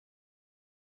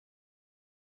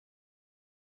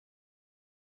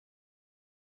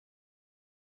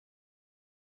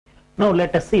Now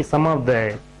let us see some of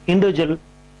the individual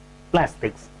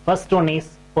plastics. First one is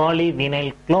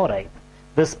polyvinyl chloride.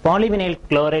 This polyvinyl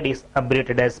chloride is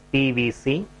abbreviated as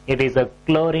PVC. It is a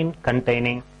chlorine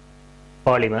containing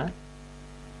polymer.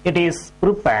 It is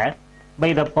prepared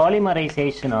by the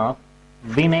polymerization of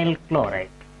vinyl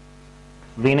chloride.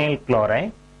 Vinyl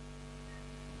chloride.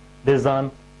 This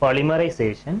on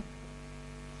polymerization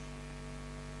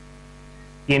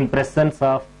in presence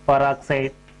of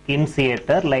peroxide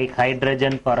initiator like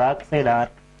hydrogen peroxide or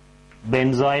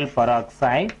benzoyl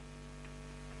peroxide.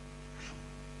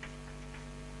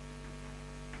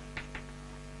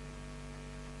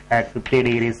 At 50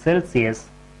 degrees Celsius.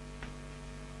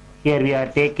 Here we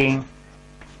are taking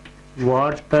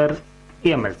water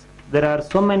emulsion. There are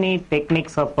so many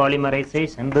techniques of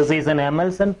polymerization. This is an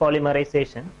emulsion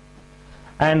polymerization,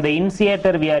 and the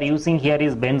initiator we are using here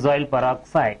is benzoyl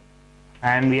peroxide,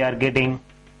 and we are getting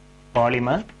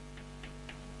polymer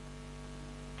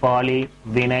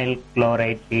polyvinyl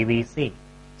chloride PVC.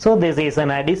 So this is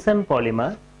an addition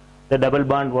polymer. The double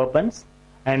bond opens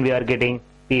and we are getting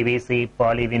PVC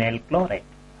polyvinyl chloride.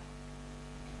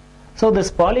 So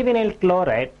this polyvinyl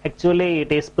chloride, actually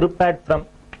it is prepared from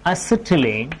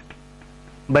acetylene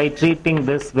by treating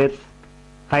this with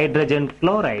hydrogen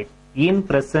chloride in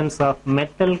presence of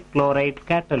metal chloride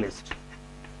catalyst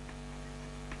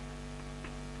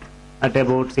at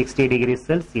about 60 degrees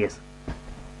Celsius.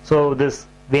 So this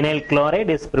vinyl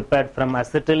chloride is prepared from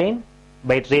acetylene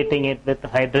by treating it with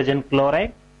hydrogen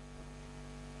chloride.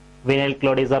 Vinyl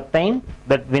chloride is obtained.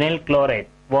 That vinyl chloride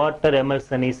water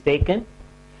emulsion is taken,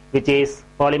 which is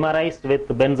polymerized with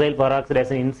benzyl peroxide as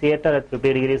an initiator at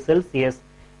 50 degrees Celsius.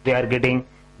 We are getting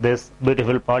this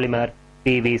beautiful polymer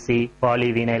PVC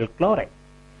polyvinyl chloride.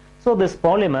 So this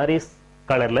polymer is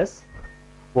colorless,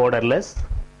 odorless,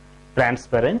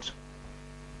 transparent.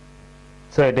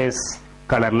 So it is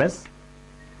colorless,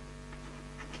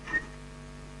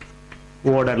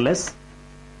 odorless,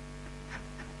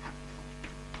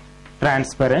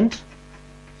 transparent,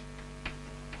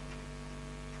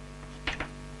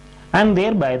 and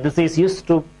thereby this is used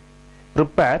to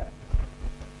prepare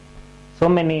so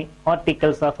many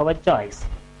articles of our choice.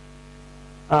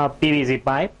 PVC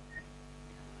pipe,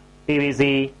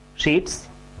 PVC sheets,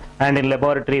 and in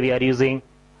laboratory we are using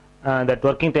that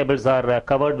working tables are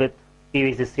covered with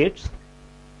PVC sheets.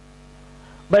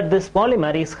 But this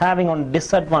polymer is having one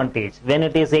disadvantage. When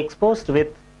it is exposed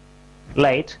with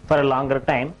light for a longer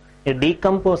time, it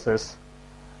decomposes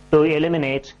to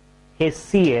eliminate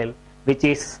HCl,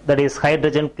 that is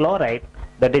hydrogen chloride,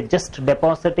 that is just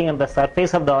depositing on the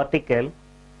surface of the article,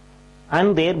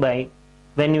 and thereby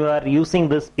when you are using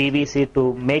this PVC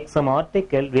to make some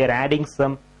article, we are adding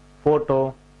some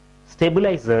photo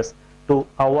stabilizers to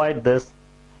avoid this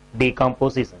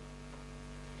decomposition.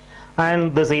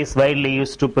 And this is widely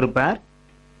used to prepare.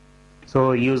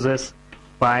 So uses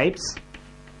pipes,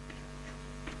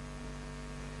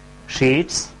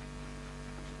 sheets,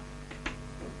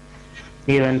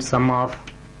 even some of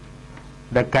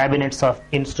the cabinets of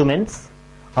instruments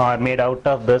are made out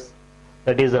of this,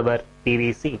 that is our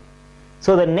PVC.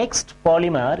 So the next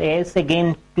polymer is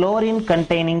again chlorine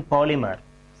containing polymer.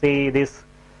 See, this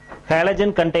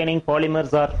halogen containing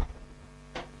polymers are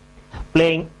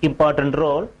playing important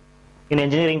role in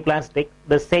engineering plastic.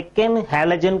 The second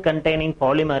halogen containing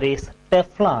polymer is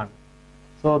Teflon.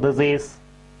 So this is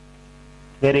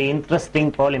very interesting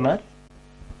polymer.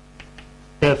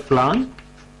 Teflon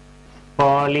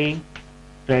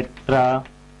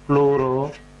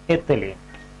polytetrafluoroethylene.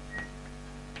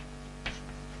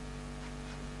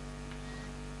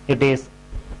 It is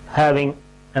having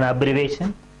an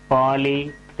abbreviation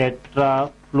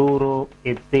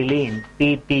polytetrafluoroethylene,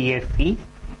 PTFE.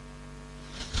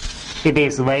 It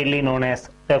is widely known as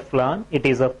Teflon. It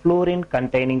is a fluorine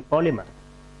containing polymer.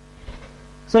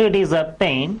 So it is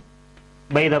obtained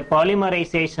by the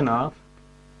polymerization of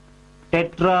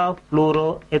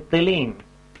tetrafluoroethylene.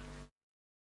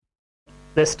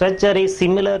 The structure is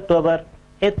similar to our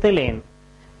ethylene.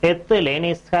 Ethylene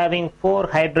is having 4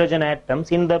 hydrogen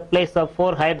atoms. In the place of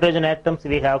 4 hydrogen atoms,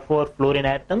 we have 4 fluorine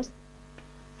atoms.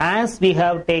 As we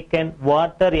have taken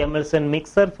water emulsion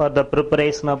mixer for the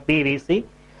preparation of PVC,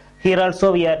 here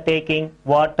also we are taking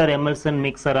water emulsion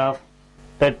mixer of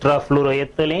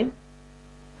tetrafluoroethylene,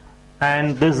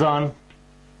 and this on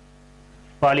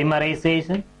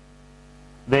polymerization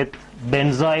with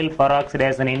benzoyl peroxide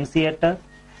as an initiator.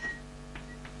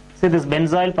 See, this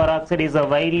benzoyl peroxide is a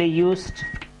widely used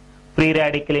free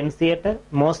radical initiator.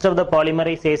 Most of the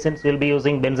polymerizations will be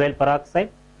using benzoyl peroxide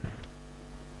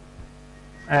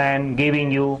and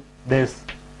giving you this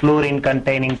fluorine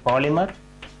containing polymer.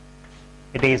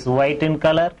 It is white in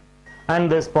color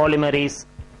and this polymer is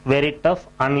very tough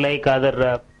unlike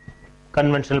other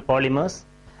conventional polymers,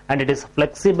 and it is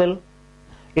flexible.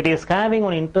 It is having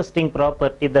one interesting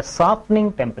property, the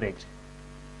softening temperature.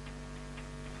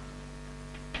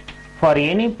 For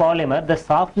any polymer, the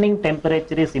softening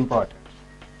temperature is important.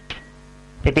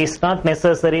 It is not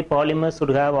necessary polymers should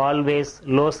have always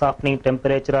low softening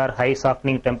temperature or high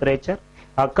softening temperature.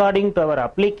 According to our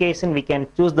application, we can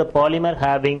choose the polymer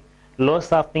having low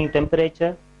softening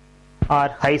temperature or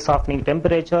high softening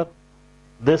temperature.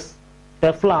 This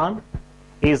Teflon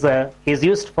is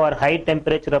used for high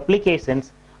temperature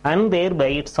applications, and thereby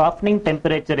its softening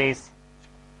temperature is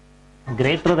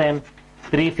greater than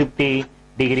 350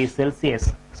 degrees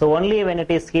Celsius. So only when it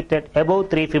is heated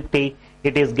above 350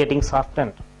 it is getting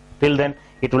softened. Till then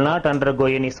it will not undergo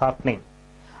any softening.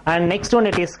 And next one,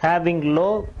 it is having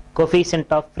low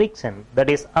coefficient of friction, that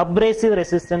is abrasive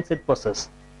resistance it possesses.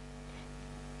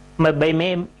 By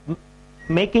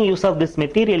making use of this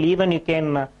material, even you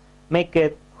can make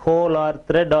a hole or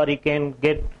thread, or you can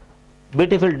get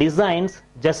beautiful designs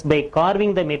just by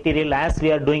carving the material as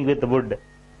we are doing with wood.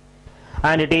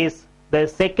 And it is the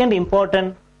second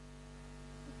important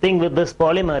thing with this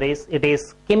polymer is it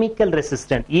is chemical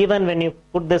resistant. Even when you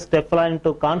put this Teflon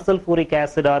into consulfuric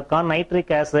acid or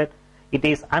nitric acid, it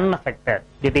is unaffected.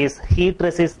 It is heat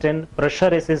resistant, pressure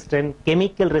resistant,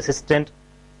 chemical resistant,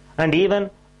 and even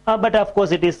but of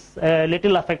course it is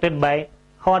little affected by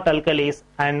hot alkalis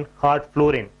and hot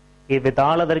fluorine. With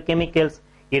all other chemicals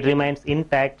it remains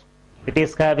intact. It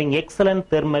is having excellent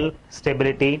thermal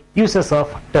stability. Uses of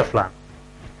Teflon.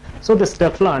 So this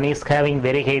Teflon is having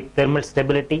very high thermal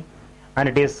stability, and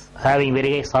it is having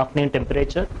very high softening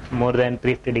temperature, more than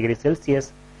 350 degrees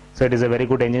Celsius. So it is a very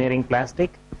good engineering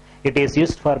plastic. It is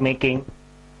used for making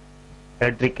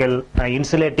electrical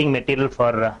insulating material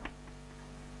for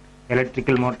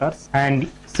electrical motors, and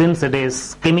since it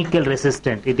is chemical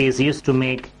resistant, it is used to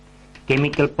make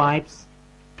chemical pipes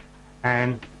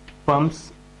and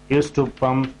pumps used to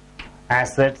pump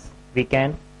acids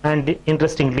and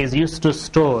interestingly is used to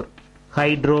store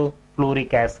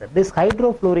hydrofluoric acid. This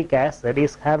hydrofluoric acid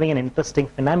is having an interesting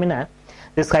phenomena.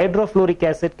 This hydrofluoric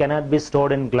acid cannot be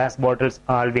stored in glass bottles,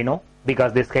 all we know,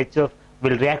 because this HF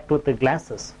will react with the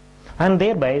glasses, and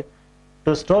thereby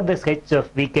to store this HF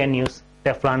we can use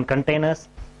Teflon containers,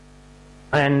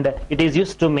 and it is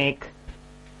used to make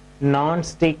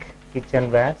non-stick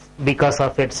kitchenwares because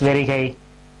of its very high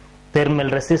thermal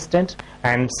resistance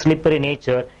and slippery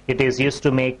nature. It is used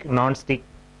to make non-stick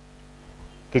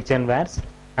kitchenwares,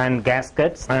 and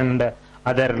gaskets and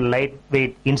other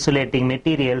lightweight insulating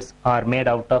materials are made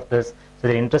out of this. So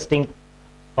the interesting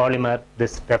polymer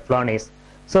this Teflon is.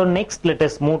 So next let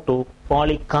us move to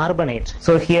polycarbonate.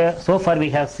 So here so far we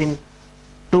have seen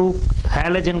two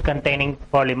halogen containing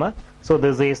polymer. So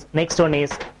this is next one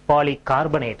is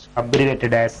polycarbonate,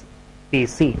 abbreviated as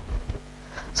PC.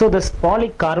 So this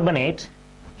polycarbonate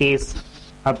is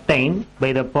obtained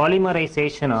by the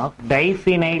polymerization of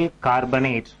diphenyl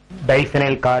carbonate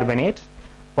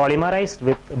polymerized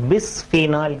with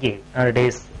bisphenol A, and it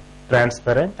is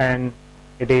transparent and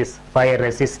it is fire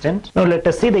resistant. Now let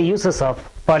us see the uses of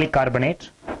polycarbonate.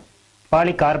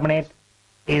 Polycarbonate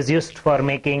is used for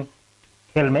making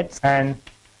helmets and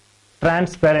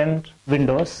transparent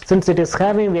windows. Since it is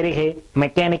having very high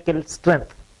mechanical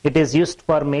strength, it is used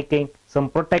for making some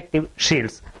protective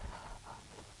shields.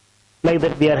 Like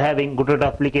that we are having good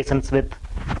applications with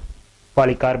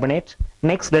polycarbonate.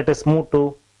 Next let us move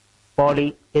to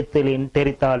polyethylene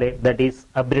terephthalate, that is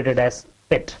abbreviated as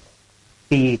PET.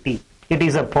 PET. It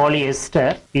is a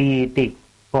polyester, PET,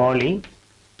 polyethylene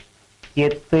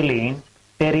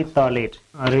terephthalate,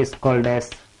 or is called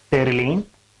as terylene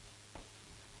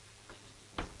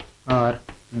or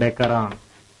decaron.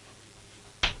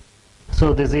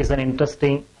 So this is an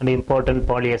interesting and important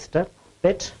polyester,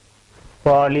 PET,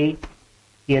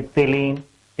 polyethylene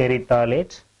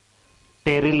terephthalate,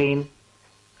 terylene,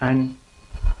 and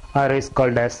or is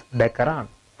called as decaron.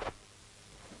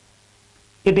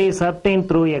 It is obtained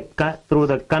through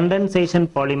the condensation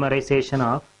polymerization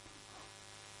of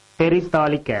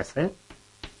terephthalic acid,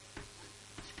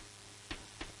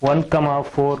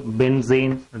 1,4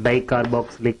 benzene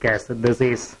dicarboxylic acid. This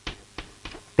is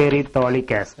terephthalic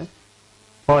acid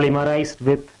polymerized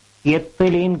with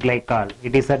ethylene glycol.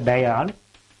 It is a diol,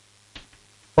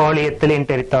 polyethylene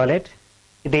terephthalate.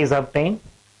 It is obtained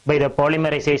by the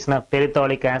polymerization of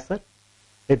terephthalic acid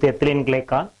with ethylene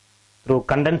glycol through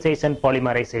condensation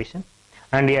polymerization,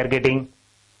 and we are getting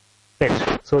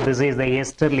PET. So this is the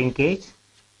ester linkage.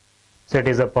 So it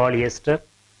is a polyester.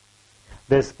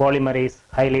 This polymer is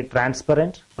highly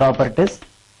transparent properties.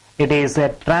 It is a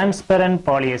transparent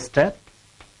polyester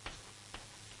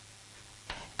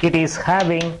it is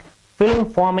having film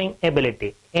forming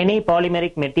ability. Any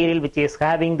polymeric material which is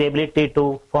having the ability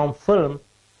to form film,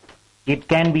 it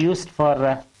can be used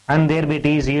for, and thereby it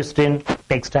is used in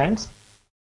textiles.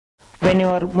 When you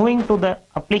are moving to the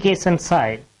application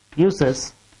side,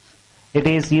 uses, it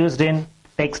is used in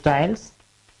textiles,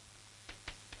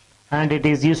 and it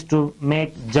is used to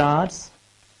make jars,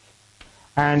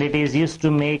 and it is used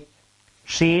to make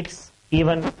sheets.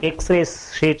 Even X-ray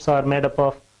sheets are made up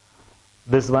of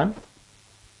this one.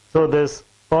 So this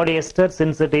polyester,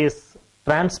 since it is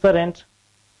transparent,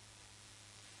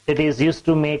 it is used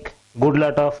to make good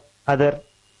lot of other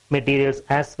materials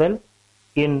as well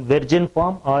in virgin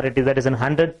form, or it is that is in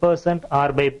 100%,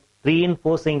 or by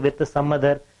reinforcing with some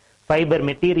other fiber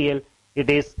material it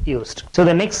is used. So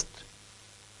the next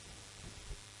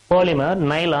polymer,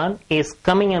 nylon, is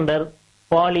coming under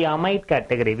polyamide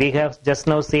category. We have just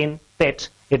now seen PET,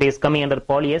 it is coming under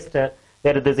polyester,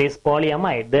 where this is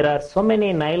polyamide. There are so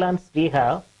many nylons we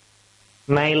have,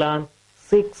 nylon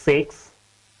 6,6,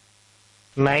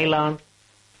 nylon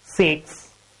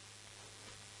 6,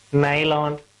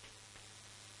 nylon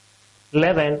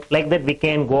 11, like that we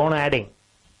can go on adding.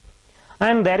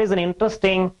 And there is an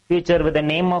interesting feature with the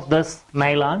name of this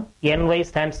nylon. NY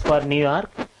stands for New York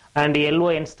and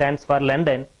LON stands for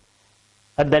London.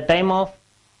 At the time of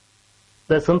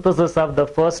the synthesis of the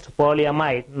first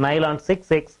polyamide, nylon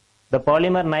 6,6, the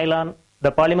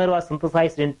polymer was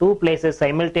synthesized in two places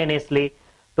simultaneously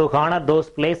to honor those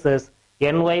places.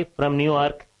 NY from New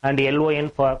York and LON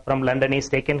from London is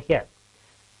taken here.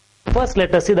 First,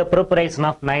 let us see the preparation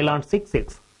of nylon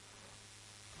 6,6.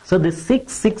 So the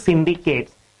 6,6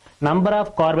 indicates number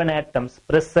of carbon atoms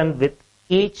present with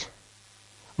each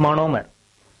monomer.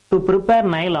 To prepare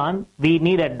nylon, we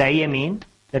need a diamine,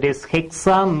 that is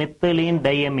hexamethylene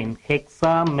diamine.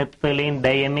 Hexamethylene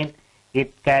diamine,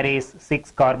 it carries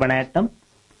 6 carbon atoms.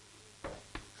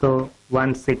 So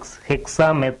 1,6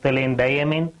 hexamethylene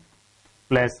diamine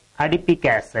plus adipic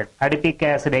acid. Adipic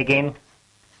acid again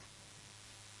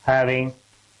having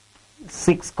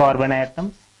 6 carbon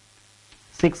atoms.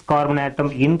 6 carbon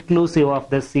atom inclusive of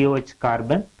the COH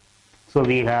carbon. So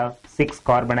we have 6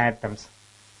 carbon atoms.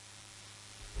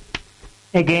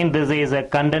 Again, this is a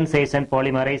condensation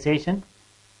polymerization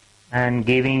and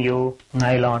giving you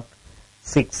nylon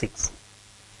 6,6.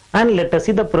 And let us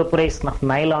see the preparation of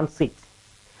nylon 6.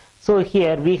 So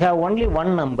here we have only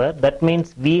one number. That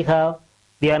means we are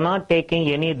not taking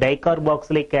any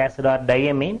dicarboxylic acid or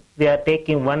diamine. We are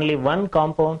taking only one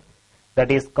compound,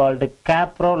 that is called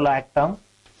caprolactam.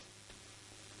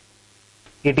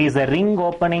 It is a ring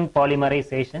opening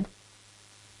polymerization.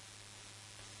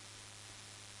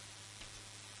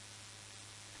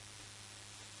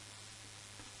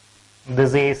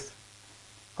 This is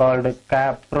called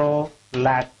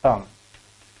caprolactam.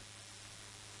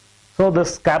 So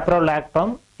this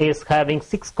caprolactam is having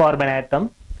 6 carbon atoms.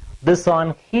 This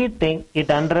on heating, it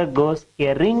undergoes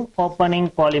a ring opening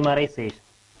polymerization.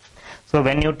 So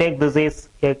when you take this is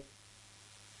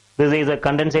a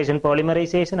condensation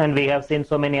polymerization, and we have seen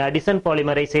so many addition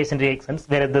polymerization reactions,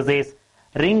 whereas this is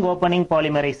ring opening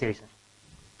polymerization,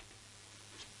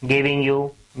 giving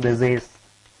you this is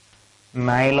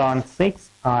nylon 6,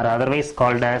 or otherwise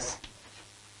called as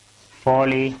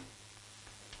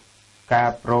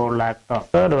polycaprolactam.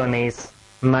 Third one is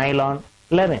nylon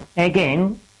 11.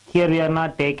 Again, here we are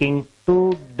not taking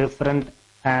two different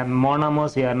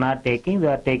monomers. We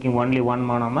are taking only one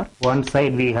monomer. One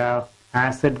side we have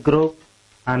acid group,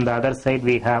 and the other side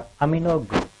we have amino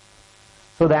group.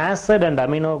 So the acid and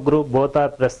amino group both are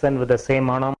present with the same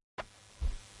monomer,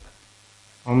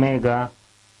 omega.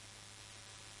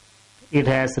 It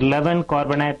has 11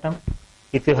 carbon atom.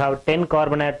 If you have 10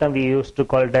 carbon atom, we used to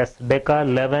call it as deca.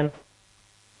 11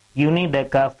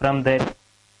 unideca from the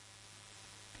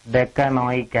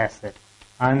decanoic acid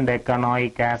and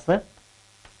decanoic acid.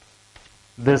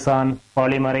 This on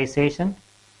polymerization,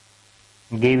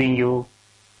 giving you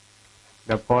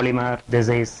the polymer. This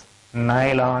is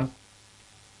nylon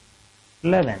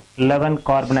 11. 11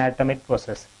 carbon atom it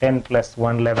possesses. 10 plus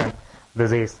 1, 11.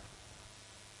 This is.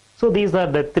 So these are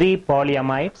the three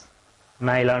polyamides,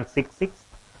 nylon 6,6,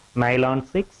 nylon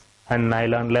 6 and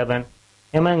nylon 11.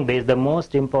 Among these, the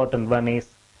most important one is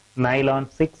nylon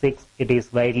 6,6. It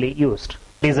is widely used.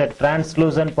 It is a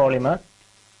translucent polymer.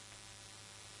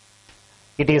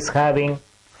 It is having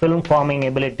film forming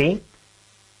ability,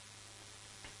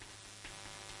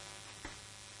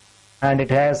 and it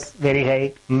has very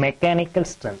high mechanical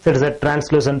strength. It is a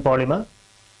translucent polymer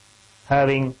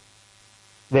having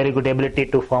very good ability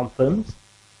to form films.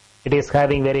 It is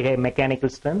having very high mechanical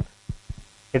strength.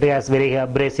 It has very high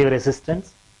abrasive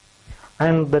resistance,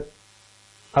 and the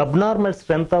abnormal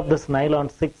strength of this nylon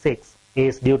 6,6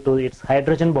 is due to its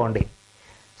hydrogen bonding.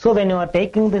 So when you are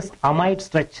taking this amide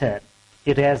structure,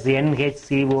 it has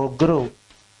NHCO group.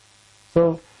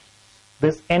 So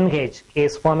this NH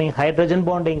is forming hydrogen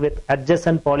bonding with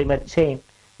adjacent polymer chain,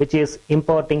 which is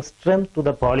imparting strength to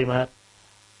the polymer,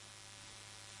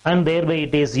 and thereby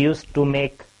it is used to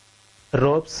make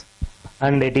ropes,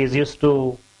 and it is used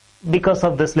to, because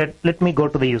of this, let me go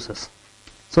to the uses.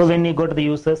 So when you go to the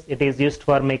uses, it is used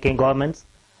for making garments,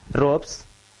 ropes,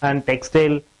 and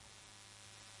textile.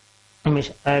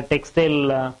 It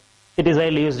is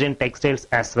highly used in textiles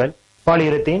as well.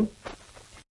 Polyurethane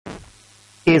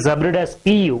is abbreviated as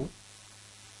PU.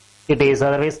 It is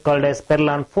otherwise called as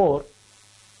Teflon 4.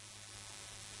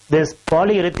 This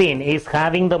polyurethane is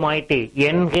having the moiety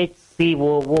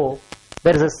NHCOO.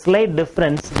 There is a slight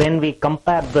difference when we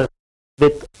compare this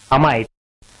with amide.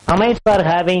 Amides are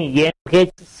having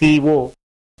NHCO.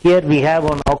 Here we have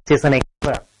one oxygen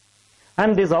extra,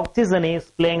 and this oxygen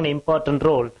is playing an important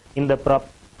role in the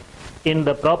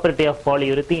property of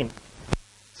polyurethane.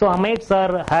 So amides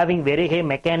are having very high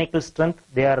mechanical strength.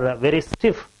 They are very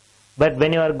stiff. But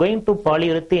when you are going to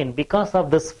polyurethane, because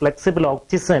of this flexible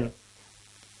oxygen,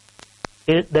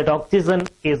 that oxygen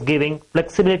is giving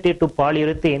flexibility to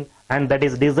polyurethane, and that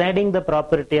is deciding the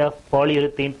property of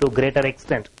polyurethane to greater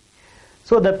extent.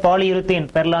 So the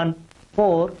polyurethane Teflon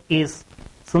 4 is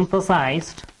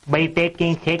synthesized by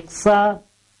taking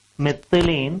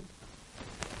hexamethylene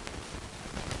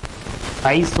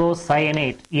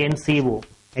isocyanate NCO.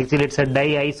 Actually it's a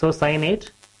diisocyanate.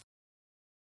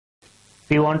 If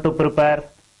you want to prepare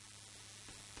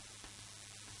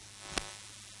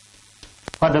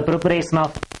for the preparation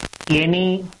of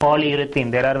any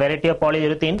polyurethane, there are variety of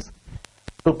polyurethanes.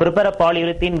 To prepare a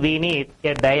polyurethane, we need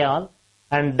a diol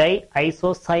and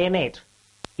diisocyanate,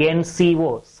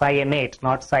 NCO, cyanate,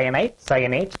 not cyanide,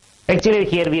 cyanate. Actually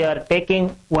here we are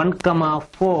taking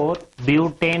 1,4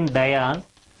 butane diol,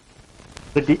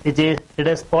 it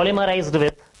is polymerized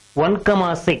with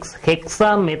 1,6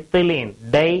 hexamethylene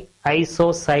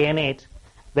diisocyanate.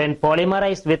 When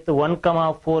polymerized with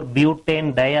 1,4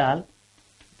 butane diol,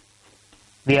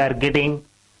 we are getting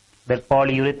the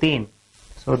polyurethane.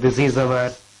 So this is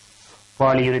our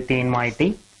polyurethane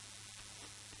moiety.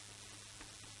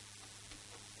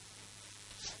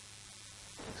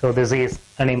 So this is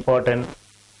an important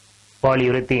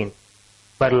polyurethane,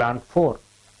 Teflon 4.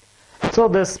 So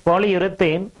this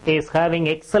polyurethane is having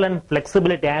excellent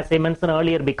flexibility, as I mentioned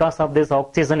earlier, because of this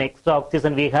oxygen, extra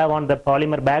oxygen we have on the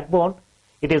polymer backbone.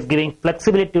 It is giving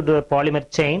flexibility to the polymer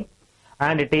chain,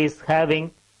 and it is having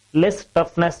less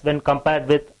toughness when compared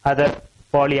with other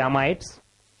polyamides,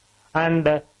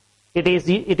 and it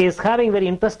is having very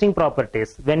interesting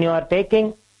properties. When you are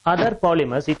taking other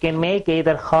polymers, you can make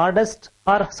either hardest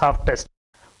or softest,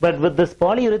 but with this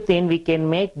polyurethane we can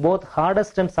make both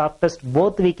hardest and softest.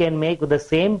 Both we can make with the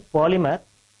same polymer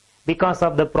because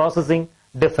of the processing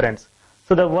difference.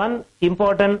 So the one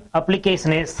important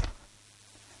application is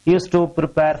used to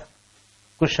prepare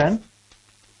cushion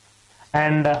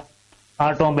and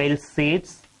automobile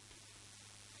seats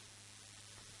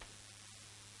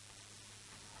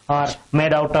are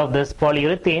made out of this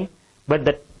polyurethane. But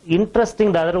the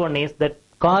other one is that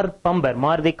car bumper,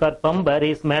 Maruti car bumper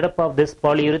is made up of this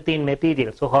polyurethane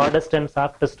material. So hardest and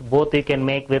softest both you can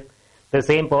make with the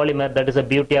same polymer. That is the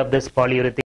beauty of this polyurethane.